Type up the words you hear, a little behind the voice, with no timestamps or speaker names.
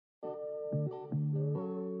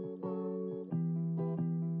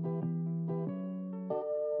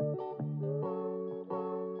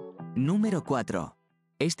Número 4.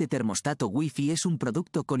 Este termostato Wi-Fi es un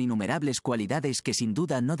producto con innumerables cualidades que sin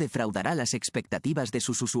duda no defraudará las expectativas de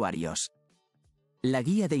sus usuarios. La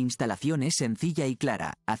guía de instalación es sencilla y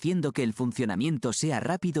clara, haciendo que el funcionamiento sea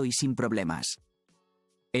rápido y sin problemas.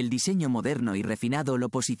 El diseño moderno y refinado lo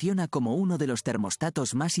posiciona como uno de los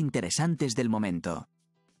termostatos más interesantes del momento.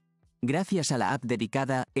 Gracias a la app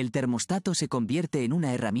dedicada, el termostato se convierte en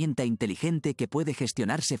una herramienta inteligente que puede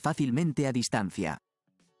gestionarse fácilmente a distancia.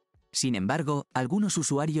 Sin embargo, algunos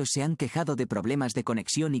usuarios se han quejado de problemas de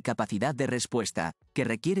conexión y capacidad de respuesta, que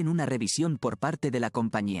requieren una revisión por parte de la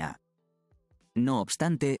compañía. No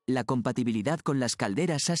obstante, la compatibilidad con las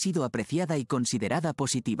calderas ha sido apreciada y considerada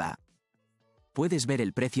positiva. Puedes ver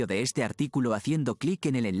el precio de este artículo haciendo clic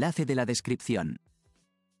en el enlace de la descripción.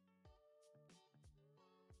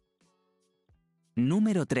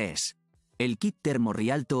 Número 3. El Kit Thermo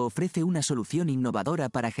Rialto ofrece una solución innovadora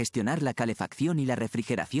para gestionar la calefacción y la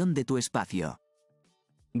refrigeración de tu espacio.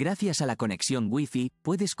 Gracias a la conexión Wi-Fi,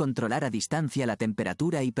 puedes controlar a distancia la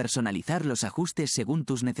temperatura y personalizar los ajustes según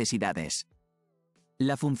tus necesidades.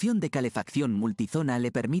 La función de calefacción multizona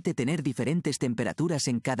le permite tener diferentes temperaturas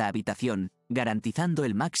en cada habitación, garantizando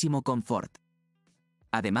el máximo confort.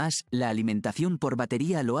 Además, la alimentación por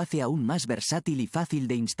batería lo hace aún más versátil y fácil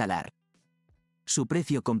de instalar. Su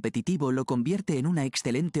precio competitivo lo convierte en una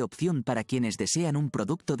excelente opción para quienes desean un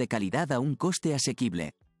producto de calidad a un coste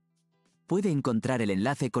asequible. Puede encontrar el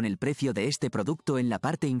enlace con el precio de este producto en la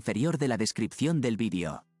parte inferior de la descripción del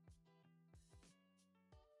vídeo.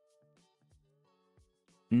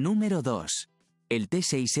 Número 2. El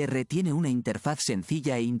T6R tiene una interfaz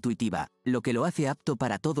sencilla e intuitiva, lo que lo hace apto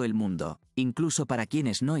para todo el mundo, incluso para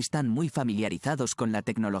quienes no están muy familiarizados con la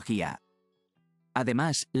tecnología.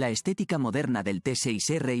 Además, la estética moderna del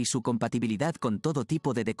T6R y su compatibilidad con todo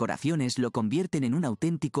tipo de decoraciones lo convierten en un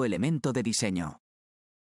auténtico elemento de diseño.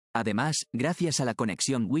 Además, gracias a la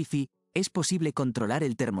conexión Wi-Fi, es posible controlar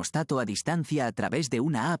el termostato a distancia a través de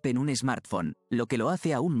una app en un smartphone, lo que lo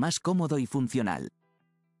hace aún más cómodo y funcional.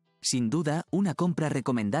 Sin duda, una compra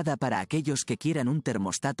recomendada para aquellos que quieran un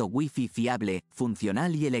termostato Wi-Fi fiable,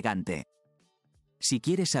 funcional y elegante. Si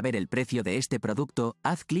quieres saber el precio de este producto,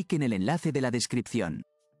 haz clic en el enlace de la descripción.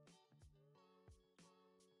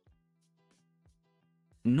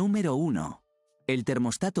 Número 1. El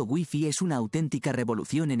termostato Wi-Fi es una auténtica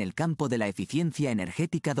revolución en el campo de la eficiencia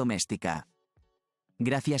energética doméstica.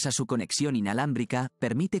 Gracias a su conexión inalámbrica,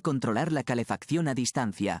 permite controlar la calefacción a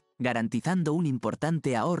distancia, garantizando un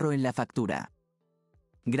importante ahorro en la factura.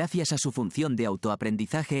 Gracias a su función de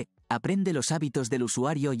autoaprendizaje, aprende los hábitos del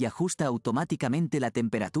usuario y ajusta automáticamente la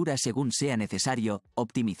temperatura según sea necesario,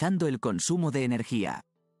 optimizando el consumo de energía.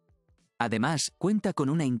 Además, cuenta con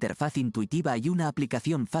una interfaz intuitiva y una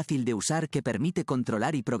aplicación fácil de usar que permite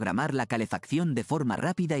controlar y programar la calefacción de forma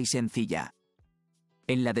rápida y sencilla.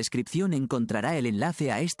 En la descripción encontrará el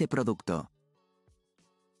enlace a este producto.